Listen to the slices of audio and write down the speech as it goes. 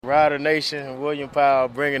Rider Nation, William Powell,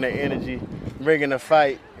 bringing the energy, bringing the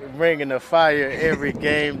fight, bringing the fire every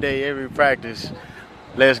game day, every practice.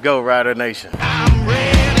 Let's go, Rider Nation. I'm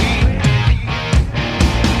ready.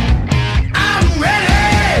 I'm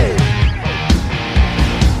ready.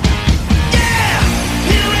 Yeah,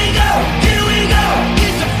 here we go.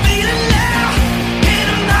 It's a feeling now. Get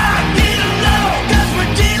 'em high, get 'em low, 'cause we're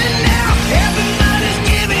dealing now. Everybody's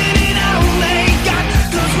giving it all they got,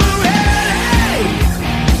 'cause we're ready.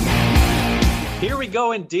 Here we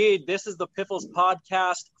go indeed. This is the Piffles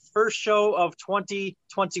Podcast, first show of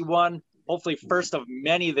 2021. Hopefully first of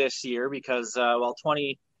many this year because,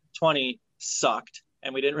 2020 sucked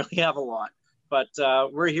and we didn't really have a lot. But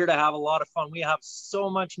we're here to have a lot of fun. We have so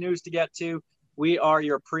much news to get to. We are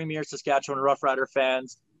your premier Saskatchewan Roughrider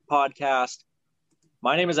fans podcast.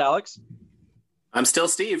 My name is Alex. I'm still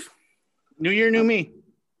Steve. New year, new me.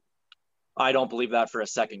 I don't believe that for a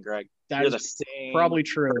second, Greg. You're the same. Probably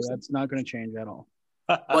true. person. That's not going to change at all.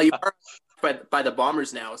 Well, you are by the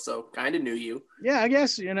Bombers now, so kind of knew you. Yeah, I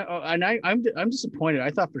guess, and I'm disappointed. I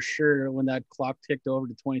thought for sure when that clock ticked over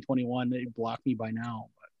to 2021 they'd block me by now.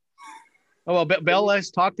 But Bell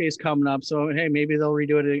Let's Talk Day is coming up, so hey, maybe they'll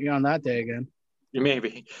redo it on that day again.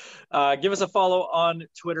 Maybe. Give us a follow on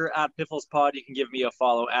Twitter at PifflesPod. You can give me a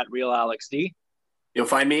follow at RealAlexD. You'll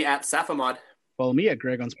find me at Safamod. Follow me at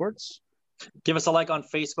Greg on Sports. Give us a like on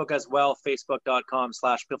Facebook as well,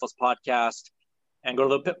 facebook.com/PifflesPodcast. And go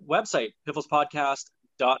to the website,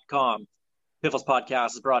 pifflespodcast.com. Piffles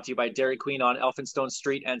Podcast is brought to you by Dairy Queen on Elphinstone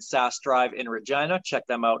Street and Sass Drive in Regina. Check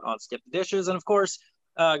them out on Skip the Dishes. And, of course,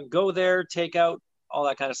 go there, take out, all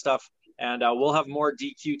that kind of stuff. And we'll have more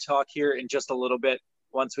DQ talk here in just a little bit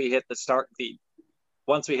once we hit the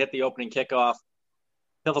opening kickoff.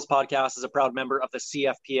 Piffles Podcast is a proud member of the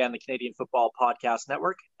CFPN, the Canadian Football Podcast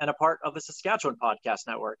Network, and a part of the Saskatchewan Podcast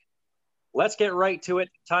Network. Let's get right to it.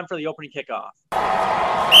 Time for the opening kickoff.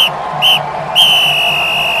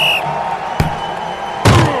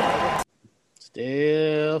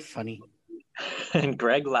 Still funny. And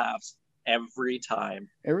Greg laughs every time.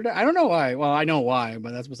 Every day. I don't know why. Well, I know why,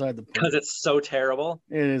 but that's beside the point. Because it's so terrible.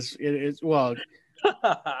 It is. Well,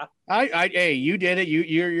 hey, you did it.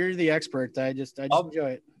 You're the expert. I just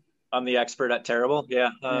enjoy it. I'm the expert at terrible.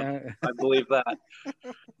 Yeah. I believe that.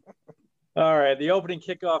 All right, the opening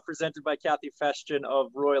kickoff presented by Kathy Festian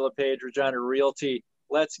of Royal LePage Regina Realty.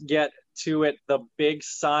 Let's get to it. The big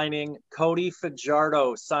signing, Cody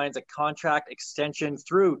Fajardo signs a contract extension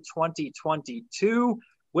through 2022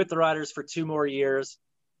 with the Riders for 2 more years.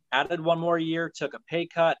 Added 1 more year, took a pay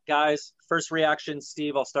cut. Guys, first reaction,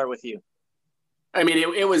 Steve, I'll start with you. I mean,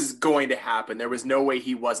 it was going to happen. There was no way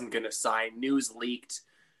he wasn't going to sign. News leaked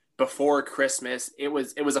before Christmas. It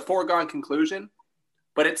was a foregone conclusion.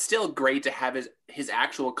 But it's still great to have his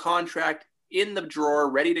actual contract in the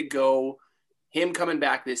drawer, ready to go. Him coming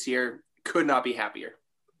back this year, could not be happier.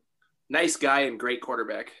 Nice guy and great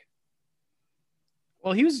quarterback.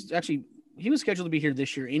 Well, he was scheduled to be here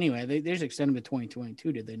this year anyway. They just extended him to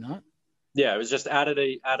 2022, did they not? Yeah, it was just added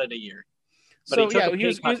a year. But So, he took yeah, a he pay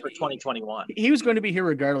was- cut for 2021. He was going to be here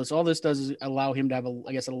regardless. All this does is allow him to have, a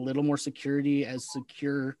little more security, as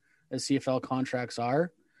secure as CFL contracts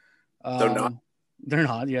are. They're not. They're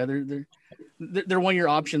not. Yeah, they're 1-year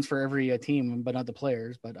options for every team, but not the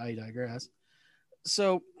players. But I digress.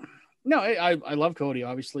 So, no, I love Cody.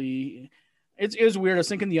 Obviously, it was weird. I was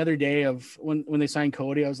thinking the other day of when they signed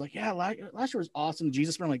Cody. I was like, yeah, last year was awesome.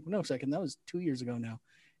 Jesus, but I'm like, no second, that was 2 years ago now.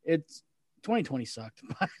 It's 2020 sucked,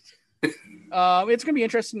 but it's gonna be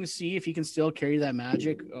interesting to see if he can still carry that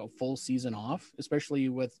magic a full season off, especially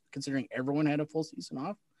with considering everyone had a full season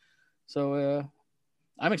off. So.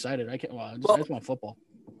 I'm excited. I just want football.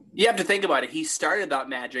 You have to think about it. He started that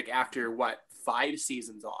magic after 5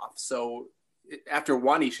 seasons off. So after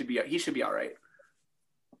 1, he should be all right.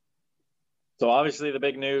 So obviously the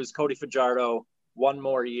big news, Cody Fajardo, 1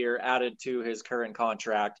 more year added to his current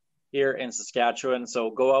contract here in Saskatchewan.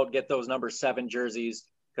 So go out, get those number 7 jerseys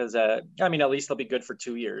because, at least they'll be good for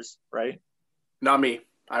 2 years, right? Not me.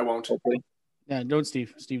 I won't. Hopefully. Yeah, don't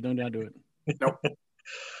Steve. Steve, don't do it. Nope.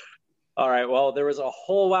 All right, well, there was a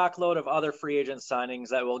whole whackload of other free agent signings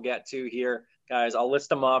that we'll get to here. Guys, I'll list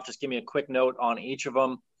them off. Just give me a quick note on each of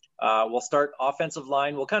them. We'll start offensive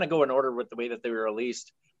line. We'll kind of go in order with the way that they were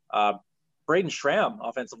released. Braden Schramm,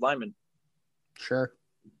 offensive lineman. Sure.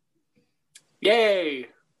 Yay!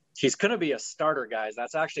 He's going to be a starter, guys.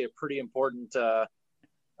 That's actually a pretty important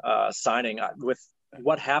signing. With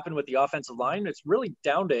what happened with the offensive line, it's really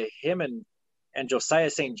down to him and Josiah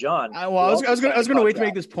St. John. I was going to wait to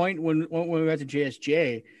make this point when we got to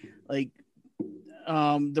JSJ. Like,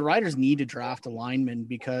 the Riders need to draft a lineman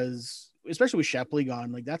because especially with Shepley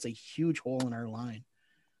gone, like that's a huge hole in our line.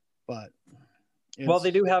 But well, they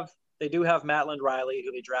do have Mattland Riley,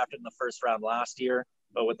 who they drafted in the first round last year.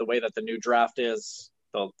 But with the way that the new draft is,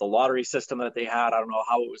 the lottery system that they had, I don't know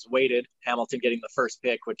how it was weighted. Hamilton getting the first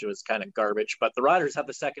pick, which was kind of garbage. But the Riders have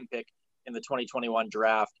the second pick in the 2021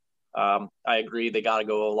 draft. I agree, they got to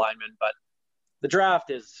go lineman, but the draft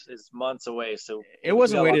is months away, so it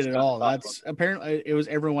wasn't weighted at all. That's apparently it was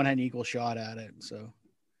everyone had an equal shot at it. So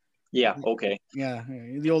yeah, okay, yeah,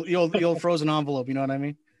 the old frozen envelope. You know what I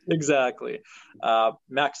mean? Exactly.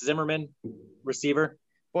 Max Zimmerman, receiver.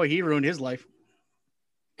 Boy, he ruined his life.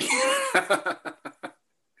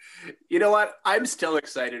 You know what? I'm still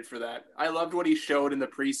excited for that. I loved what he showed in the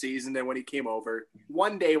preseason and when he came over.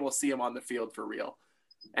 One day we'll see him on the field for real.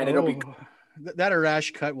 And it'll be that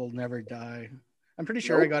Arash cut will never die. I'm pretty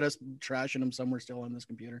sure I got us trashing him somewhere still on this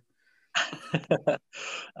computer.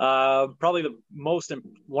 Probably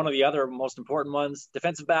one of the other most important ones,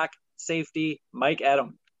 defensive back, safety, Mike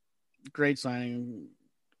Edem. Great signing.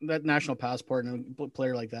 That national passport and a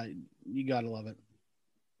player like that, you got to love it.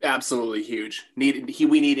 Absolutely huge.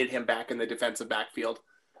 We needed him back in the defensive backfield.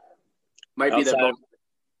 Might be the most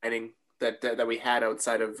exciting that we had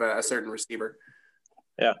outside of a certain receiver.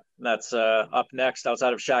 Yeah, that's up next.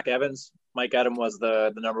 Outside of Shaq Evans, Mike Edem was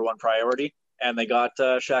the number one priority, and they got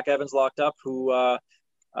Shaq Evans locked up, who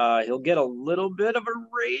he'll get a little bit of a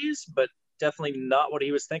raise, but definitely not what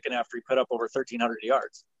he was thinking after he put up over 1,300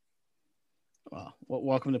 yards. Well,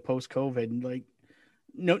 welcome to post-COVID. Like,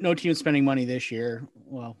 no team spending money this year.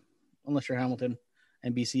 Well, unless you're Hamilton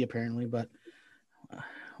and BC apparently, but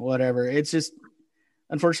whatever. It's just,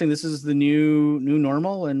 unfortunately, this is the new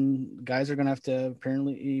normal, and guys are going to have to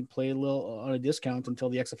apparently play a little on a discount until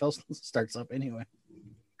the XFL starts up anyway.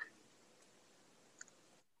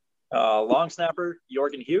 Long snapper,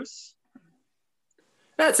 Jorgen Hughes.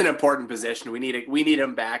 That's an important position. We need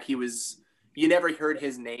him back. You never heard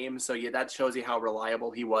his name, so that shows you how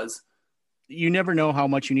reliable he was. You never know how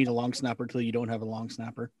much you need a long snapper until you don't have a long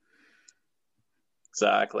snapper.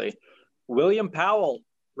 Exactly. William Powell,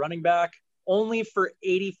 running back, only for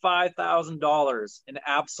 $85,000, an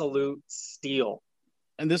absolute steal.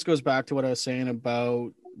 And this goes back to what I was saying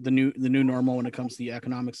about the new normal when it comes to the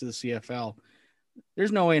economics of the CFL.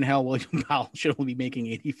 There's no way in hell William Powell should only be making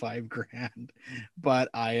 $85,000, but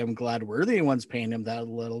I am glad we're the ones paying him that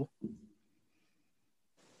little.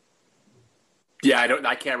 Yeah,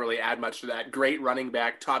 I can't really add much to that. Great running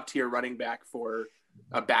back, top tier running back for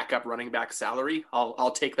a backup running back salary. I'll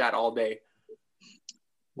take that all day.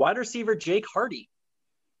 Wide receiver Jake Hardy.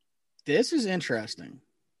 This is interesting.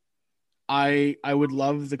 I would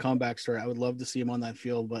love the comeback story. I would love to see him on that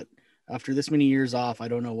field, but after this many years off, I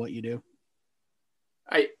don't know what you do.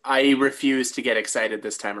 I refuse to get excited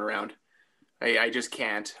this time around. I just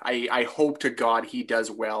can't. I hope to God he does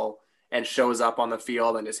well and shows up on the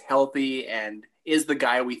field and is healthy and is the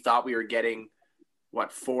guy we thought we were getting,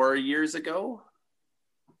 4 years ago?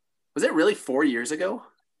 Was it really 4 years ago?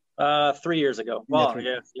 3 years ago. Well,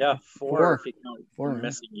 yeah, four. If you count four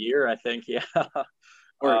missing year, I think. Yeah.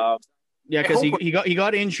 Yeah, because he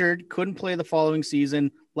got injured, couldn't play the following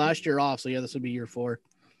season, last year off. So yeah, this would be year 4.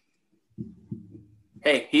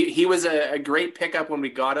 Hey, he was a great pickup when we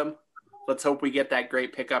got him. Let's hope we get that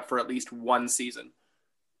great pickup for at least one season.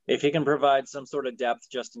 If he can provide some sort of depth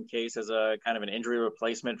just in case as a kind of an injury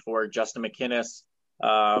replacement for Justin McInnes,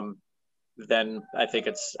 then I think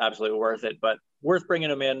it's absolutely worth it. But worth bringing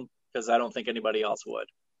him in because I don't think anybody else would.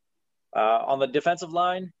 On the defensive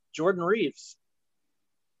line, Jordan Reeves.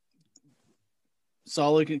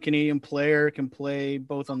 Solid Canadian player, can play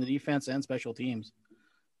both on the defense and special teams.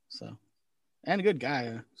 So, and a good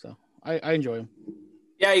guy. So I enjoy him.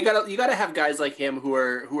 Yeah, you gotta have guys like him who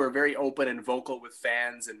are very open and vocal with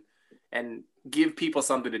fans and give people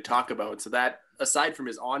something to talk about. So that aside from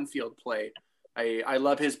his on-field play, I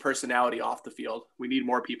love his personality off the field. We need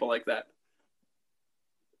more people like that.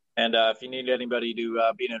 And if you need anybody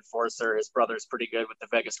to be an enforcer, his brother's pretty good with the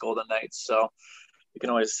Vegas Golden Knights, so you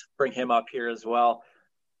can always bring him up here as well.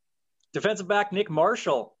 Defensive back Nick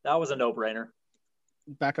Marshall, that was a no-brainer.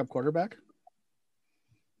 Backup quarterback.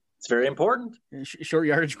 It's very important. Short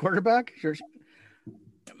yardage quarterback. Sure.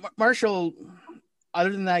 Marshall,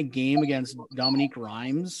 other than that game against Dominique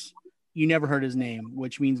Rhymes, you never heard his name,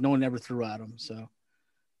 which means no one ever threw at him. So,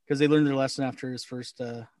 because they learned their lesson after his first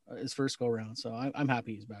go round. So I'm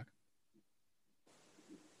happy he's back.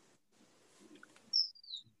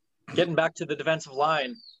 Getting back to the defensive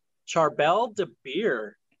line, Charbel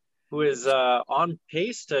DeBeer, who is on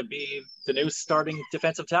pace to be the new starting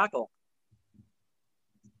defensive tackle.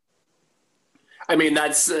 I mean,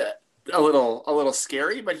 that's a little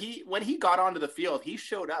scary, but when he got onto the field, he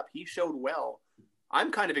showed up. He showed well.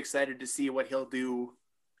 I'm kind of excited to see what he'll do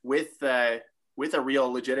with a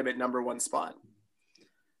real legitimate number one spot.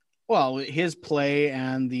 Well, his play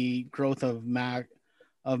and the growth of McKenna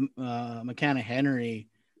Henry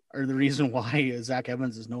are the reason why Zach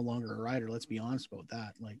Evans is no longer a rider. Let's be honest about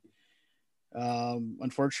that. Like,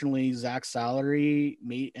 unfortunately, Zach's salary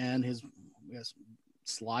and his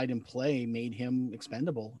slide and play made him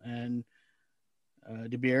expendable, and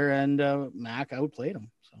De Beer and Mac outplayed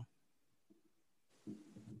him. So,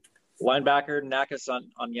 linebacker Nakas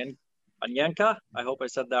Onyenka. I hope I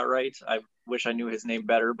said that right. I wish I knew his name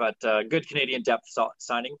better, but good Canadian depth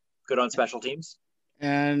signing. Good on special teams.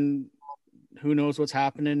 And who knows what's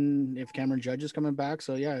happening if Cameron Judge is coming back.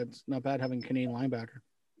 So, yeah, it's not bad having a Canadian linebacker.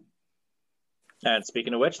 And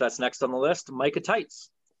speaking of which, that's next on the list, Micah Tights.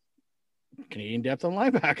 Canadian depth on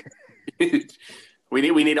linebacker. we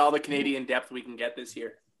need all the Canadian depth we can get this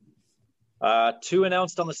year. Two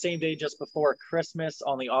announced on the same day just before Christmas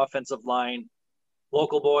on the offensive line.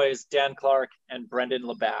 Local boys, Dan Clark and Brendan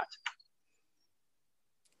Labatt.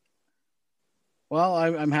 Well,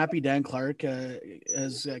 I'm happy Dan Clark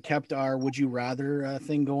has kept our Would You Rather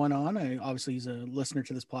thing going on. Obviously, he's a listener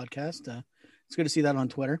to this podcast. It's good to see that on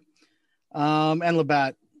Twitter. And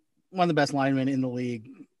Labatt, one of the best linemen in the league.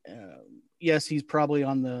 Yes, he's probably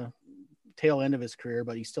on the tail end of his career,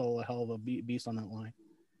 but he's still a hell of a beast on that line.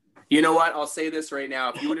 You know what? I'll say this right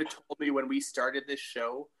now. If you would have told me when we started this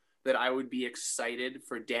show that I would be excited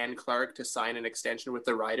for Dan Clark to sign an extension with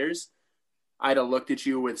the Riders, I'd have looked at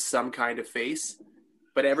you with some kind of face.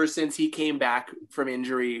 But ever since he came back from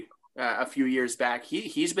injury a few years back,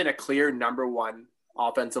 he's been a clear number one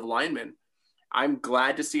offensive lineman. I'm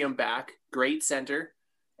glad to see him back. Great center.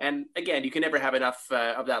 And again, you can never have enough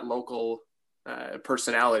of that local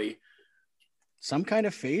personality. Some kind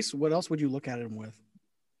of face? What else would you look at him with?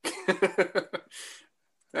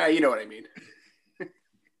 You know what I mean.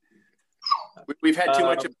 We've had too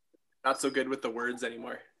much of not so good with the words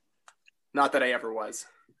anymore. Not that I ever was.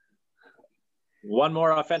 One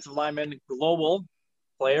more offensive lineman, global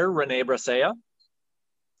player, Rene Brasea.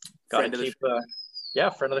 Friend of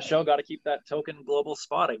the show. Got to keep that token global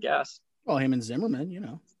spot, I guess. Well, him and Zimmerman, you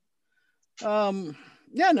know.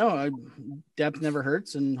 Depth never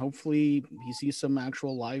hurts, and hopefully he sees some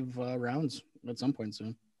actual live rounds at some point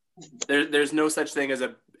soon. There's no such thing as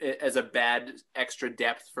a bad extra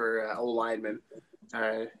depth for a lineman.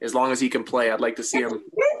 As long as he can play, I'd like to see him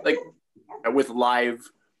with live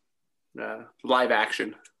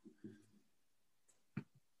action.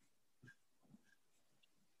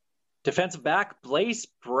 Defensive back Blaise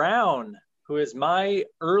Brown, who is my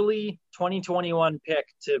early 2021 pick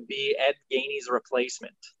to be Ed Gainey's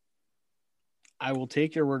replacement. I will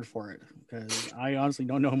take your word for it because I honestly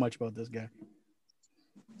don't know much about this guy.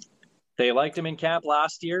 They liked him in camp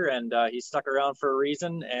last year, and he stuck around for a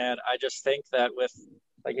reason. And I just think that with,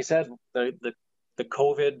 like you said, the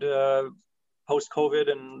COVID,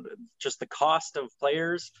 post-COVID, and just the cost of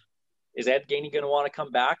players, is Ed Gainey going to want to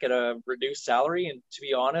come back at a reduced salary? And to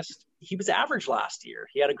be honest, he was average last year.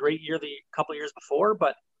 He had a great year the couple of years before,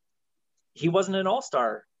 but he wasn't an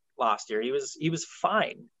all-star last year. He was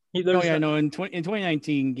fine. In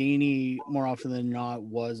 2019, Gainey more often than not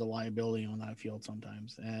was a liability on that field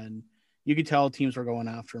sometimes, and you could tell teams were going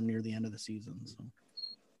after him near the end of the season. So.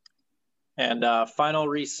 And final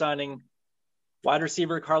re-signing, wide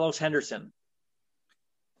receiver Carlos Henderson.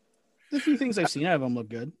 The few things I've seen out of him look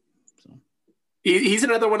good. So. He's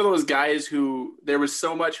another one of those guys who there was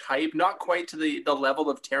so much hype, not quite to the level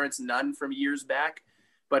of Terrence Nunn from years back,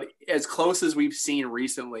 but as close as we've seen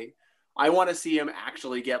recently. I want to see him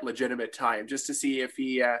actually get legitimate time just to see if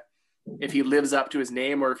he lives up to his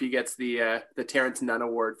name or if he gets the Terrence Nunn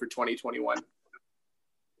Award for 2021.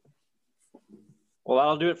 Well,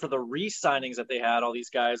 that'll do it for the re-signings that they had. All these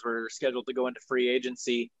guys were scheduled to go into free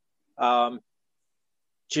agency.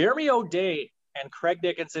 Jeremy O'Day and Craig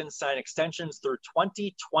Dickinson sign extensions through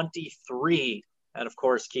 2023. And, of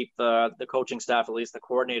course, keep the coaching staff, at least the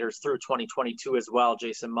coordinators, through 2022 as well.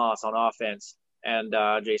 Jason Moss on offense and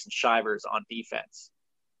Jason Shivers on defense.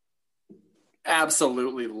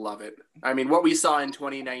 Absolutely love it. I mean, what we saw in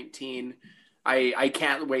 2019, I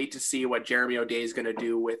can't wait to see what Jeremy O'Day is going to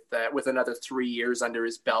do with another 3 years under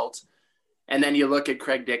his belt. And then you look at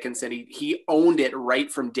Craig Dickinson. He owned it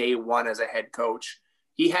right from day one as a head coach.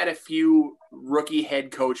 He had a few rookie head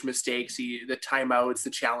coach mistakes, the timeouts, the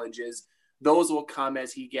challenges. Those will come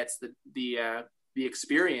as he gets the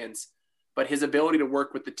experience. But his ability to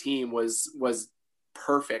work with the team was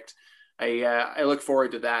perfect. I look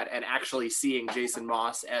forward to that, and actually seeing Jason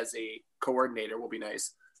Moss as a coordinator will be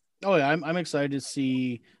nice. Oh yeah, I'm excited to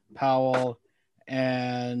see Powell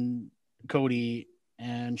and Cody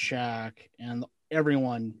and Shaq and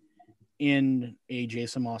everyone in a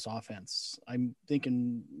Jason Moss offense. I'm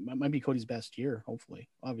thinking it might be Cody's best year, hopefully.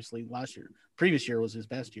 Obviously, previous year was his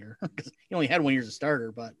best year because he only had 1 year as a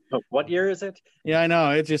starter. But What year is it? yeah, I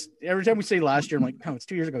know. It's just every time we say last year, I'm like, no, it's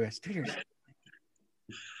 2 years ago, guys. 2 years.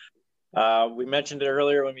 We mentioned it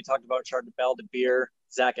earlier when we talked about Charbel DeBeer,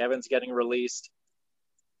 Zach Evans getting released.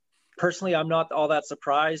 Personally, I'm not all that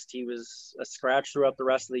surprised. He was a scratch throughout the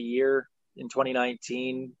rest of the year in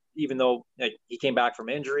 2019, even though he came back from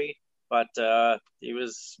injury. But the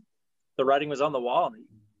writing was on the wall, and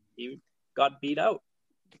he got beat out.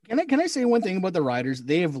 Can I say one thing about the Riders?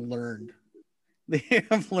 They have learned. They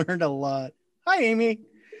have learned a lot. Hi, Amy.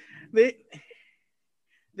 They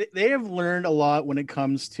have learned a lot when it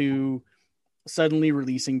comes to suddenly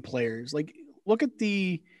releasing players. Like, look at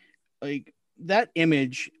that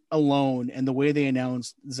image alone and the way they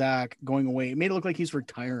announced Zach going away. It made it look like he's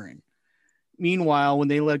retiring. Meanwhile, when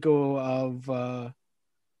they let go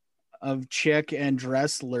of Chick and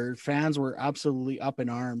Dressler, fans were absolutely up in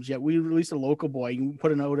arms. Yet we released a local boy. You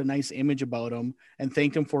put out a nice image about him and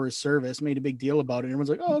thanked him for his service, made a big deal about it. And everyone's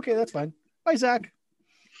like, oh, okay, that's fine. Bye, Zach.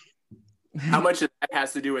 How much of that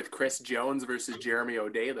has to do with Chris Jones versus Jeremy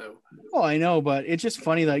O'Day, though? Oh, I know, but it's just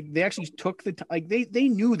funny. Like, they actually took they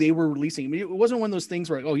knew they were releasing. I mean, it wasn't one of those things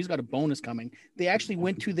where, oh, he's got a bonus coming. They actually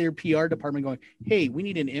went to their PR department going, hey, we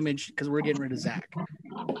need an image because we're getting rid of Zach.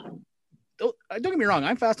 Don't get me wrong.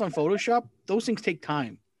 I'm fast on Photoshop. Those things take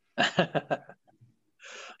time. All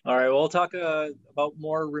right, we'll talk about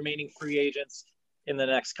more remaining free agents in the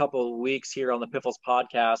next couple of weeks here on the Piffles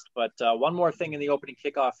podcast. But one more thing in the opening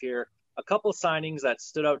kickoff here. A couple of signings that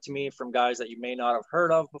stood out to me from guys that you may not have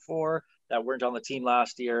heard of before that weren't on the team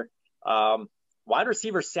last year. Wide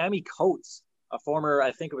receiver Sammy Coates, a former,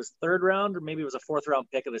 I think it was 3rd round or maybe it was a 4th round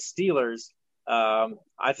pick of the Steelers.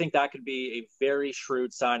 I think that could be a very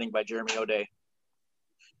shrewd signing by Jeremy O'Day.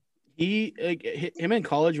 Him in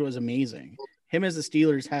college was amazing. Him as the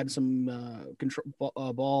Steelers had some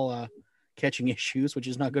ball catching issues, which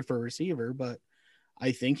is not good for a receiver. But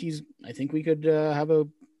I think we could have a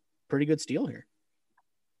pretty good steal here.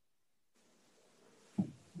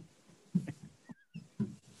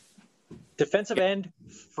 Defensive end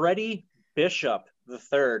Freddie Bishop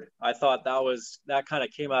III. I thought that kind of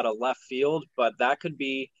came out of left field, but that could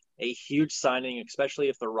be a huge signing, especially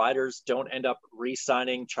if the Riders don't end up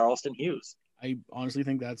re-signing Charleston Hughes. I honestly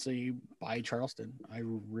think that's a buy Charleston. I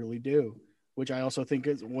really do. Which I also think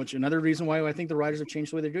is another reason why I think the Riders have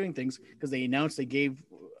changed the way they're doing things, because they announced they gave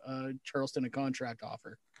Charleston a contract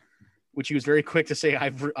offer, which he was very quick to say,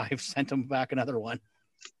 I've sent him back another one.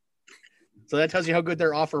 So that tells you how good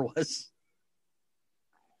their offer was.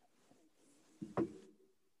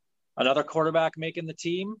 Another quarterback making the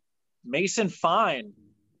team, Mason Fine.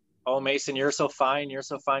 Oh, Mason, you're so fine. You're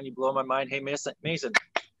so fine. You blow my mind. Hey, Mason.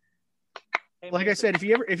 Hey, like I said,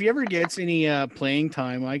 if he ever gets any playing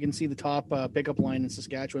time, I can see the top pickup line in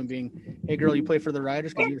Saskatchewan being, "Hey, girl, you play for the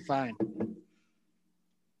Riders because you're fine."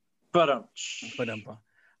 But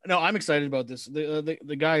no, I'm excited about this.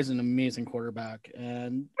 The guy is an amazing quarterback,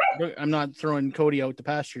 and I'm not throwing Cody out to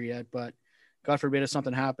pasture yet, but God forbid if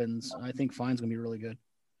something happens, I think Fine's gonna be really good.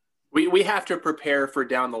 We have to prepare for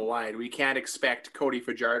down the line. We can't expect Cody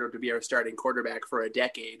Fajardo to be our starting quarterback for a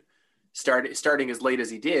decade, starting as late as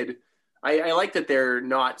he did. I like that they're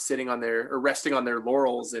not sitting on resting on their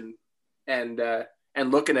laurels and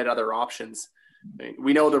looking at other options. I mean,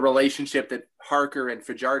 we know the relationship that Harker and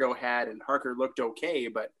Fajardo had, and Harker looked okay,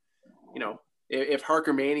 but if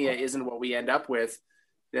Harker mania isn't what we end up with,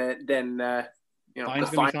 then Fine's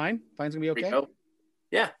gonna be fine. Fine's gonna be okay.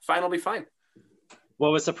 Yeah, Fine will be fine.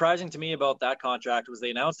 What was surprising to me about that contract was they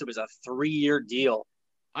announced it was a 3-year deal.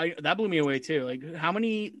 That blew me away too. Like, how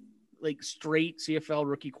many straight CFL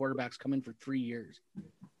rookie quarterbacks come in for 3 years?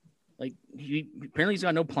 Like, apparently he's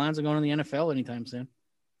got no plans of going to the NFL anytime soon.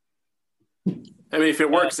 I mean, if it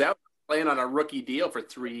works out, playing on a rookie deal for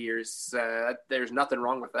 3 years, there's nothing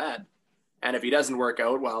wrong with that. And if he doesn't work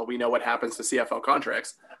out, well, we know what happens to CFL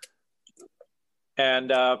contracts. And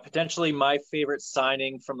potentially my favorite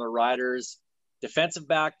signing from the Riders, defensive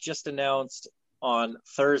back just announced on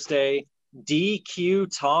Thursday, DQ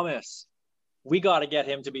Thomas. We got to get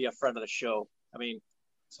him to be a friend of the show. I mean,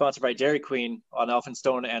 sponsored by Dairy Queen on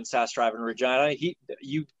Elphinstone and Sass Drive in Regina.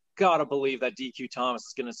 You got to believe that DQ Thomas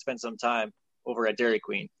is going to spend some time over at Dairy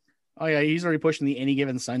Queen. Oh, yeah, he's already pushing the Any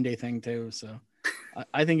Given Sunday thing too, so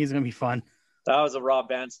I think he's going to be fun. That was a Rob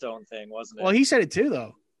Vanstone thing, wasn't it? Well, he said it too,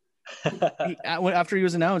 though. After he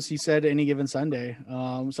was announced, he said Any Given Sunday.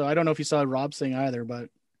 So I don't know if you saw Rob's thing either, but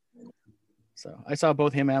So I saw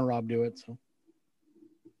both him and Rob do it. So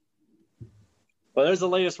Well, there's the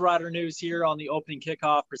latest Rider news here on the opening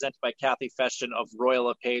kickoff presented by Kathy Feshton of Royal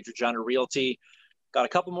LePage Regina Realty. Got a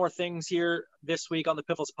couple more things here this week on the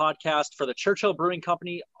Piffles podcast for the Churchill Brewing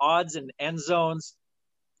Company odds and end zones.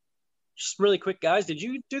 Just really quick, guys, did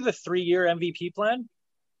you do the 3-year MVP plan?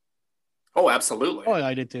 Oh, absolutely. oh,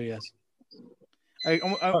 I did too. Yes.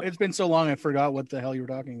 It's been so long I forgot what the hell you were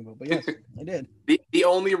talking about. But yes, I did. The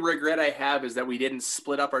only regret I have is that we didn't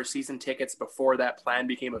split up our season tickets before that plan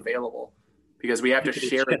became available, because we have to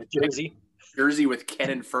share a jersey with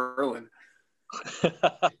Ken and Ferlin.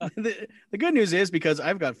 The good news is, because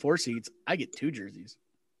I've got 4 seats, I get 2 jerseys.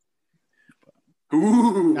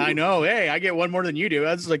 Ooh. I know. Hey, I get one more than you do.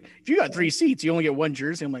 I was like, if you got 3 seats, you only get 1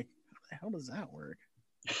 jersey. I'm like, how the hell does that work?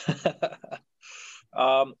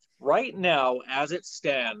 Right now, as it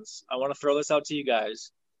stands, I want to throw this out to you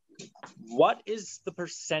guys. What is the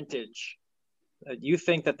percentage that you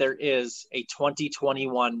think that there is a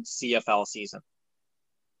 2021 CFL season?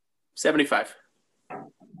 75.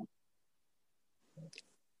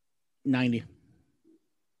 90.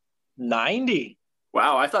 90.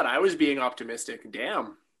 Wow, I thought I was being optimistic.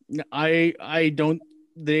 Damn. I don't.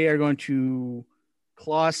 They are going to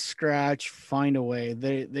claw, scratch, find a way.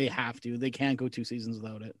 They have to. They can't go 2 seasons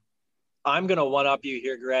without it. I'm going to one-up you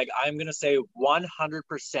here, Greg. I'm going to say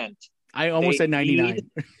 100%. I almost said 99.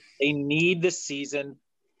 They need this season.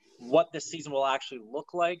 What this season will actually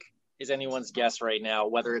look like is anyone's guess right now.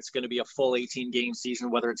 Whether it's going to be a full 18-game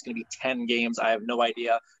season, whether it's going to be 10 games, I have no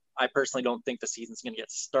idea. I personally don't think the season's going to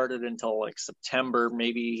get started until like September,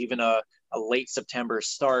 maybe even a late September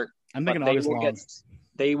start. I'm thinking August long.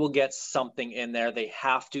 They will get something in there. They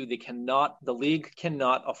have to. The league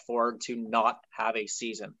cannot afford to not have a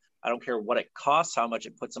season. I don't care what it costs, how much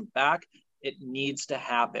it puts them back. It needs to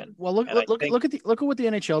happen. Well, look at what the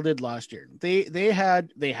NHL did last year. They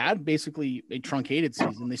had basically a truncated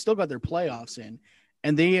season. They still got their playoffs in,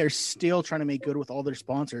 and they are still trying to make good with all their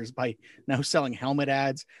sponsors by now selling helmet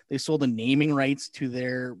ads. They sold the naming rights to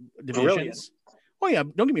their divisions. Brilliant. Oh yeah,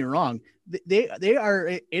 don't get me wrong. They are.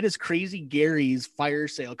 It is Crazy Gary's fire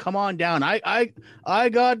sale. Come on down. I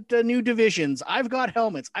got new divisions. I've got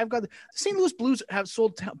helmets. I've got the St. Louis Blues have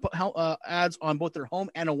sold ads on both their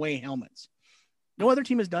home and away helmets. No other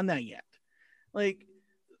team has done that yet.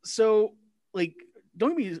 Don't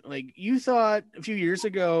get me like, you thought a few years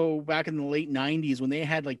ago, back in the late 90s, when they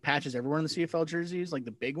had like patches everywhere in the CFL jerseys, like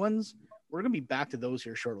the big ones. We're gonna be back to those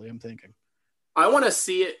here shortly, I'm thinking. I want to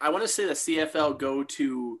see it. I want to see the CFL go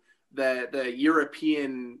to the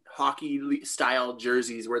European hockey style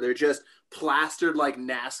jerseys where they're just plastered like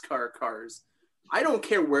NASCAR cars. I don't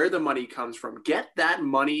care where the money comes from. Get that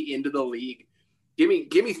money into the league. Give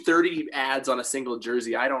me 30 ads on a single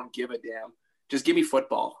jersey. I don't give a damn. Just give me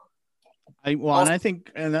football. I think,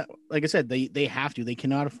 like I said, they have to. They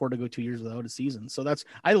cannot afford to go 2 years without a season. So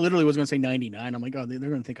I literally was going to say 99. I'm like, oh, they're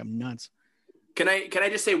going to think I'm nuts. Can I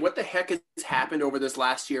just say what the heck has happened over this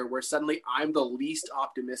last year where suddenly I'm the least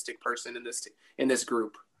optimistic person in this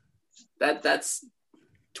group? That's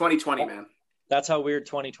 2020, man. That's how weird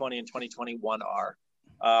 2020 and 2021 are.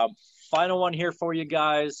 Final one here for you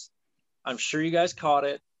guys. I'm sure you guys caught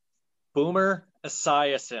it. Boomer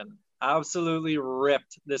Esiason absolutely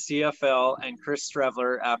ripped the CFL and Chris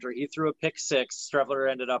Streveler after he threw a pick six. Streveler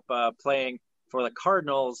ended up playing for the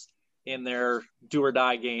Cardinals in their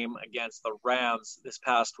do-or-die game against the Rams this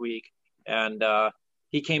past week. And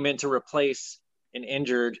he came in to replace an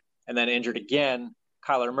injured and then injured again,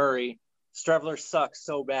 Kyler Murray. Streveler sucks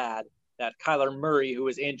so bad that Kyler Murray, who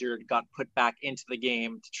was injured, got put back into the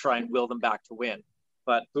game to try and will them back to win.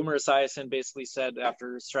 But Boomer Esiason basically said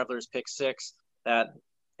after Streveler's pick six that,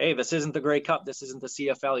 hey, this isn't the Grey Cup. This isn't the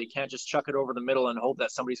CFL. You can't just chuck it over the middle and hope that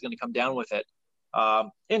somebody's going to come down with it.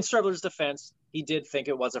 In Streveler's defense, he did think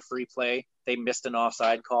it was a free play. They missed an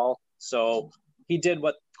offside call. So he did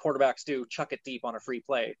what quarterbacks do, chuck it deep on a free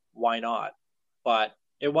play. Why not? But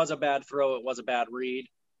it was a bad throw. It was a bad read.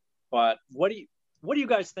 But what do you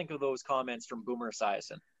guys think of those comments from Boomer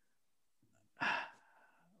Esiason?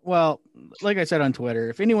 Well, like I said on Twitter,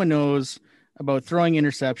 if anyone knows about throwing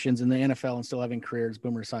interceptions in the NFL and still having careers,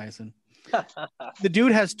 Boomer Esiason. The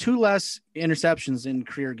dude has 2 less interceptions in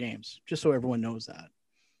career games, just so everyone knows that.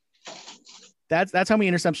 That's how many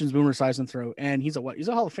interceptions Boomer Esiason throw, and he's a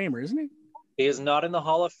Hall of Famer, isn't he? He is not in the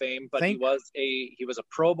Hall of Fame, but he was a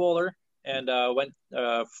Pro Bowler and went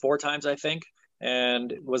 4 times, I think,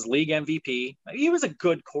 and was league MVP. He was a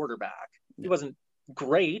good quarterback. He wasn't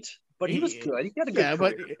great, but he was good. He had a good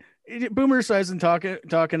career. But Boomer Esiason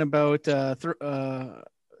talking about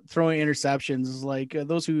throwing interceptions, like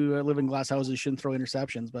those who live in glass houses shouldn't throw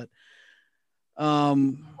interceptions. But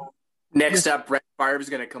Next up, Brett Favre is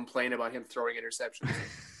going to complain about him throwing interceptions.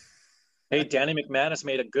 Hey, Danny McManus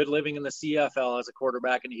made a good living in the CFL as a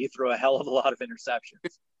quarterback, and he threw a hell of a lot of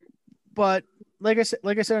interceptions. But like I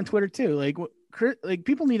said on Twitter too, like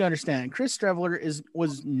people need to understand, Chris Streveler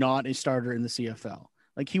was not a starter in the CFL.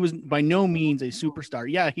 Like he was by no means a superstar.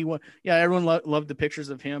 Yeah, he was. Yeah, everyone loved the pictures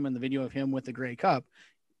of him and the video of him with the Grey Cup.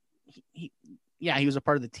 He was a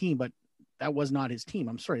part of the team, but that was not his team.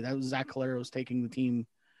 I'm sorry, that was Zach Collaros taking the team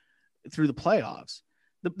through the playoffs.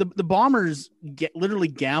 The Bombers literally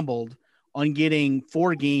gambled on getting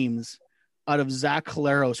 4 games out of Zach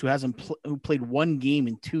Collaros, who played 1 game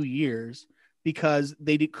in 2 years, because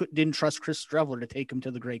they didn't trust Chris Streveler to take him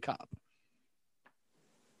to the Grey Cup.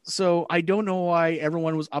 So I don't know why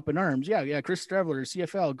everyone was up in arms. Yeah, Chris Streveler,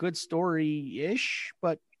 CFL, good story-ish,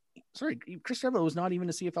 but sorry, Chris Streveler was not even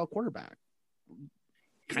a CFL quarterback.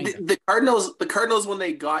 The Cardinals, when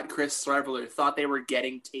they got Chris Streveler, thought they were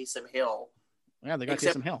getting Taysom Hill. Yeah, they got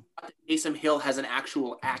Taysom Hill. Taysom Hill has an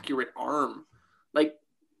actual accurate arm. Like,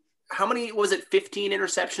 how many was it? 15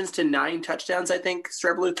 interceptions to 9 touchdowns, I think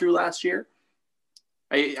Streveler threw last year.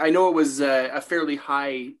 I know it was a fairly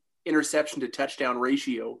high interception to touchdown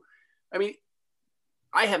ratio. I mean,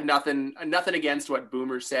 I have nothing against what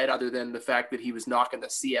Boomer said, other than the fact that he was knocking the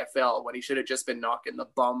CFL when he should have just been knocking the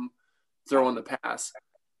bum throwing the pass.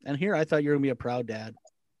 And here I thought you were gonna be a proud dad.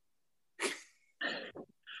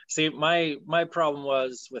 See, my problem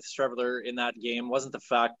was with Streveler in that game wasn't the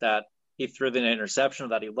fact that he threw the interception or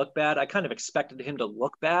that he looked bad. I kind of expected him to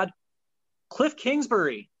look bad. Cliff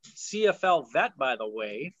Kingsbury, CFL vet, by the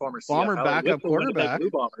way, former Bomber CFL, backup quarterback. Blue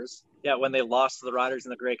Bombers. Yeah, when they lost to the Riders in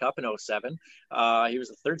the Grey Cup in 2007. He was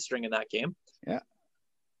the 3rd string in that game. Yeah.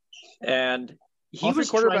 And he All 3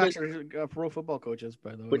 was quarterbacks are pro football coaches,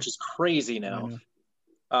 by the way. which is crazy now.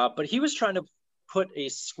 But he was trying to put a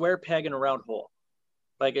square peg in a round hole.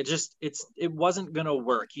 Like it wasn't going to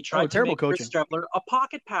work. He tried to make Chris Streveler a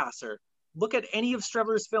pocket passer. Look at any of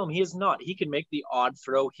Streveler's film. He is not. He can make the odd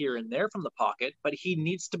throw here and there from the pocket, but he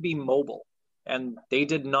needs to be mobile. And they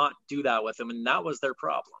did not do that with him, and that was their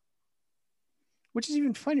problem. Which is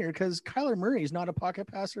even funnier because Kyler Murray is not a pocket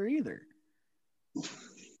passer either.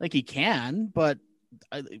 Like he can, but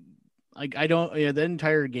I don't. Yeah, the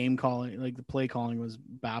entire game calling, like the play calling, was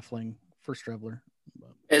baffling for Streveler.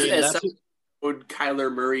 Would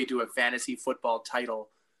Kyler Murray do a fantasy football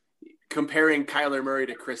title? Comparing Kyler Murray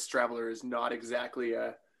to Chris Streveler is not exactly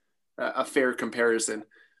a fair comparison.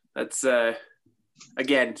 That's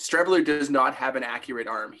again, Streveler does not have an accurate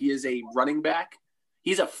arm. He is a running back.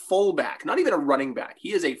 He's a fullback, not even a running back.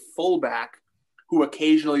 He is a fullback who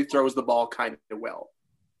occasionally throws the ball kind of well,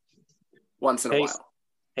 once in a while.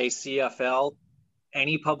 Hey, CFL,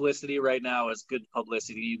 any publicity right now is good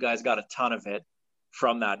publicity. You guys got a ton of it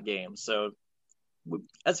from that game. So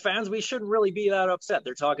as fans, we shouldn't really be that upset.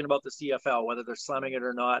 They're talking about the CFL, whether they're slamming it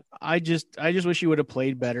or not. I just wish you would have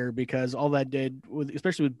played better, because all that did,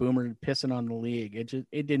 especially with Boomer pissing on the league,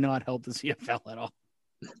 it did not help the CFL at all.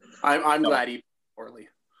 I'm glad he played poorly.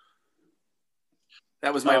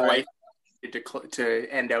 That was my life to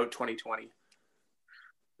end out 2020.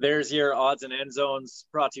 There's your odds and end zones,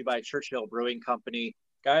 brought to you by Churchill Brewing Company.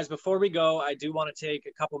 Guys, before we go, I do want to take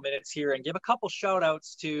a couple minutes here and give a couple shout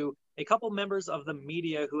outs to a couple members of the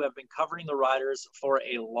media who have been covering the Riders for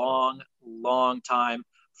a long, long time.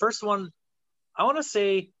 First one, I want to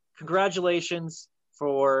say congratulations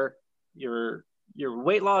for your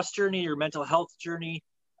weight loss journey, your mental health journey,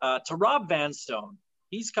 to Rob Vanstone.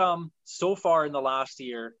 He's come so far in the last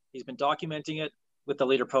year. He's been documenting it with the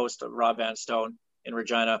Leader Post of Rob Vanstone in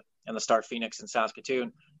Regina and the Star Phoenix in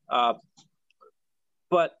Saskatoon.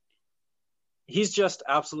 But he's just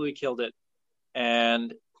absolutely killed it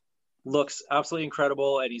and looks absolutely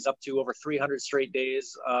incredible. And he's up to over 300 straight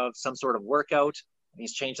days of some sort of workout. And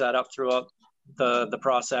he's changed that up throughout the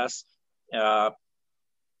process.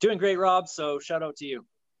 Doing great, Rob. So shout out to you.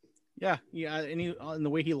 Yeah. And the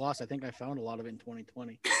way he lost, I think I found a lot of it in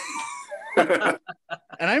 2020.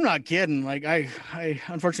 And I'm not kidding. Like I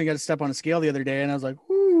unfortunately got to step on a scale the other day, and I was like,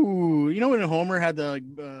 "Ooh!" You know when Homer had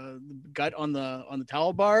the gut on the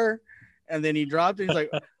towel bar, and then he dropped it. He's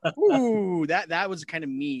like, "Ooh!" That was kind of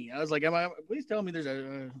me. I was like, please tell me there's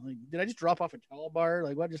did I just drop off a towel bar?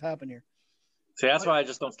 Like, what just happened here? See, that's why I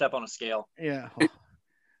just don't step on a scale. Yeah.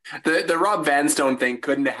 The Rob Vanstone thing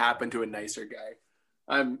couldn't have happened to a nicer guy.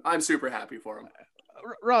 I'm super happy for him.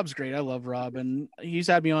 Rob's great. I love Rob, and he's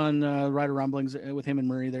had me on Rider Rumblings with him and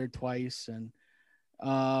Murray there twice. And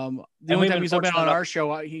the only time he's been on our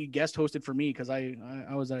show, he guest hosted for me because I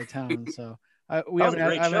was out of town. So we haven't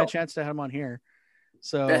had a chance to have him on here.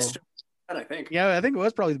 So best I think. Yeah, I think it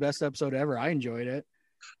was probably the best episode ever. I enjoyed it.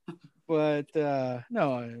 But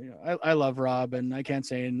no, I love Rob, and I can't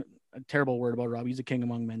say a terrible word about Rob. He's a king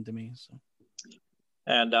among men to me. So.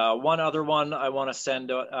 And one other one I want to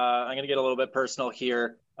send, I'm going to get a little bit personal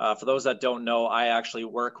here. For those that don't know, I actually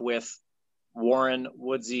work with Warren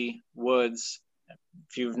Woodsy Woods.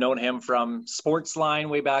 If you've known him from Sportsline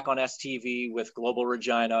way back on STV with Global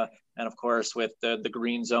Regina, and of course with the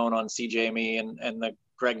Green Zone on CJME and the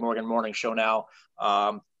Greg Morgan Morning Show now.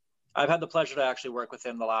 I've had the pleasure to actually work with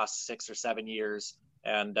him the last 6 or 7 years,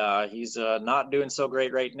 and he's not doing so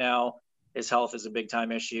great right now. His health is a big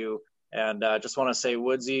time issue. And just want to say,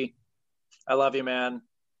 Woodsy, I love you, man.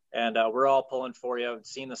 And we're all pulling for you. I've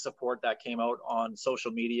seen the support that came out on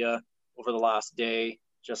social media over the last day,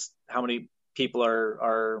 just how many people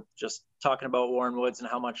are just talking about Warren Woods and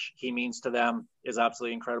how much he means to them is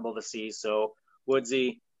absolutely incredible to see. So,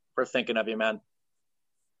 Woodsy, we're thinking of you, man.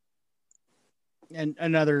 And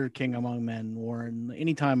another king among men, Warren.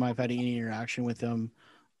 Anytime I've had any interaction with him,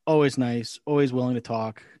 always nice, always willing to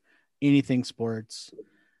talk, anything sports.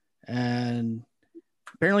 And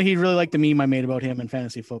apparently he really liked the meme I made about him in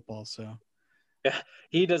fantasy football. So yeah,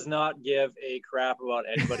 he does not give a crap about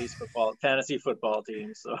anybody's fantasy football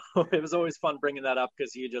team. So it was always fun bringing that up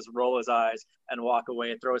because he'd just roll his eyes and walk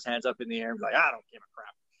away and throw his hands up in the air and be like, I don't give a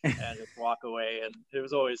crap, and just walk away. And it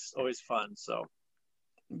was always fun. So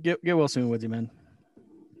get well soon with you, man.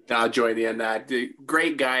 I'll join you in that.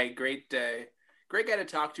 Great guy, great guy to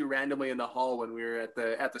talk to randomly in the hall when we were at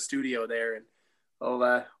the studio there, and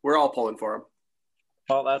we're all pulling for him.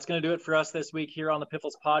 Well, that's going to do it for us this week here on the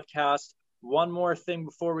Piffles Podcast. One more thing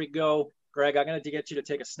before we go, Greg, I'm going to get you to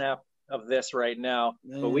take a snap of this right now.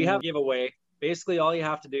 But we have a giveaway. Basically, all you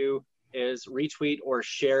have to do is retweet or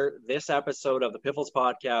share this episode of the Piffles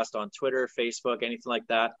Podcast on Twitter, Facebook, anything like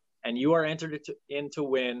that, and you are entered in to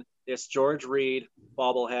win this George Reed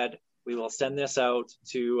bobblehead. We will send this out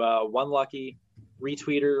to one lucky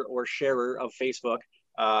retweeter or sharer of Facebook,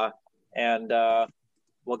 and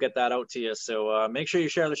we'll get that out to you. So make sure you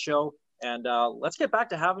share the show, and let's get back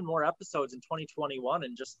to having more episodes in 2021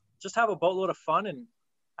 and just have a boatload of fun and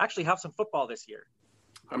actually have some football this year.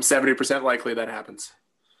 I'm 70% likely that happens.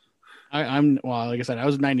 I'm like I said, I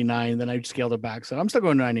was 99, then I scaled it back, so I'm still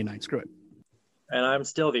going to 99. Screw it. And I'm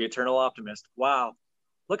still the eternal optimist. Wow.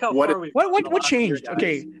 Look how far we've come. What changed? Year,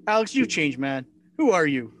 okay, Alex, you changed, man. Who are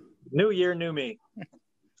you? New year, new me.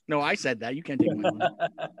 No, I said that. You can't take my one.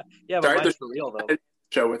 Yeah, but mine's for real, though.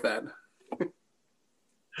 Show with that.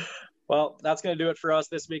 Well, that's going to do it for us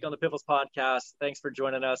this week on the Piffles Podcast. Thanks for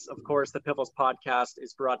joining us. Of course, the Piffles Podcast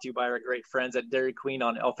is brought to you by our great friends at Dairy Queen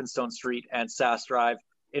on Elphinstone Street and Sass Drive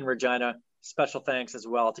in Regina. Special thanks as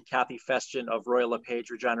well to Kathy Festian of Royal LePage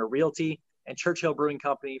Regina Realty and Churchill Brewing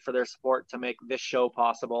Company for their support to make this show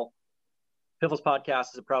possible. Piffles Podcast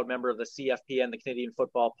is a proud member of the CFPN, the Canadian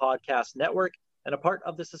Football Podcast Network, and a part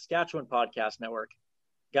of the Saskatchewan Podcast Network.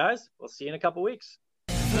 Guys, we'll see you in a couple weeks.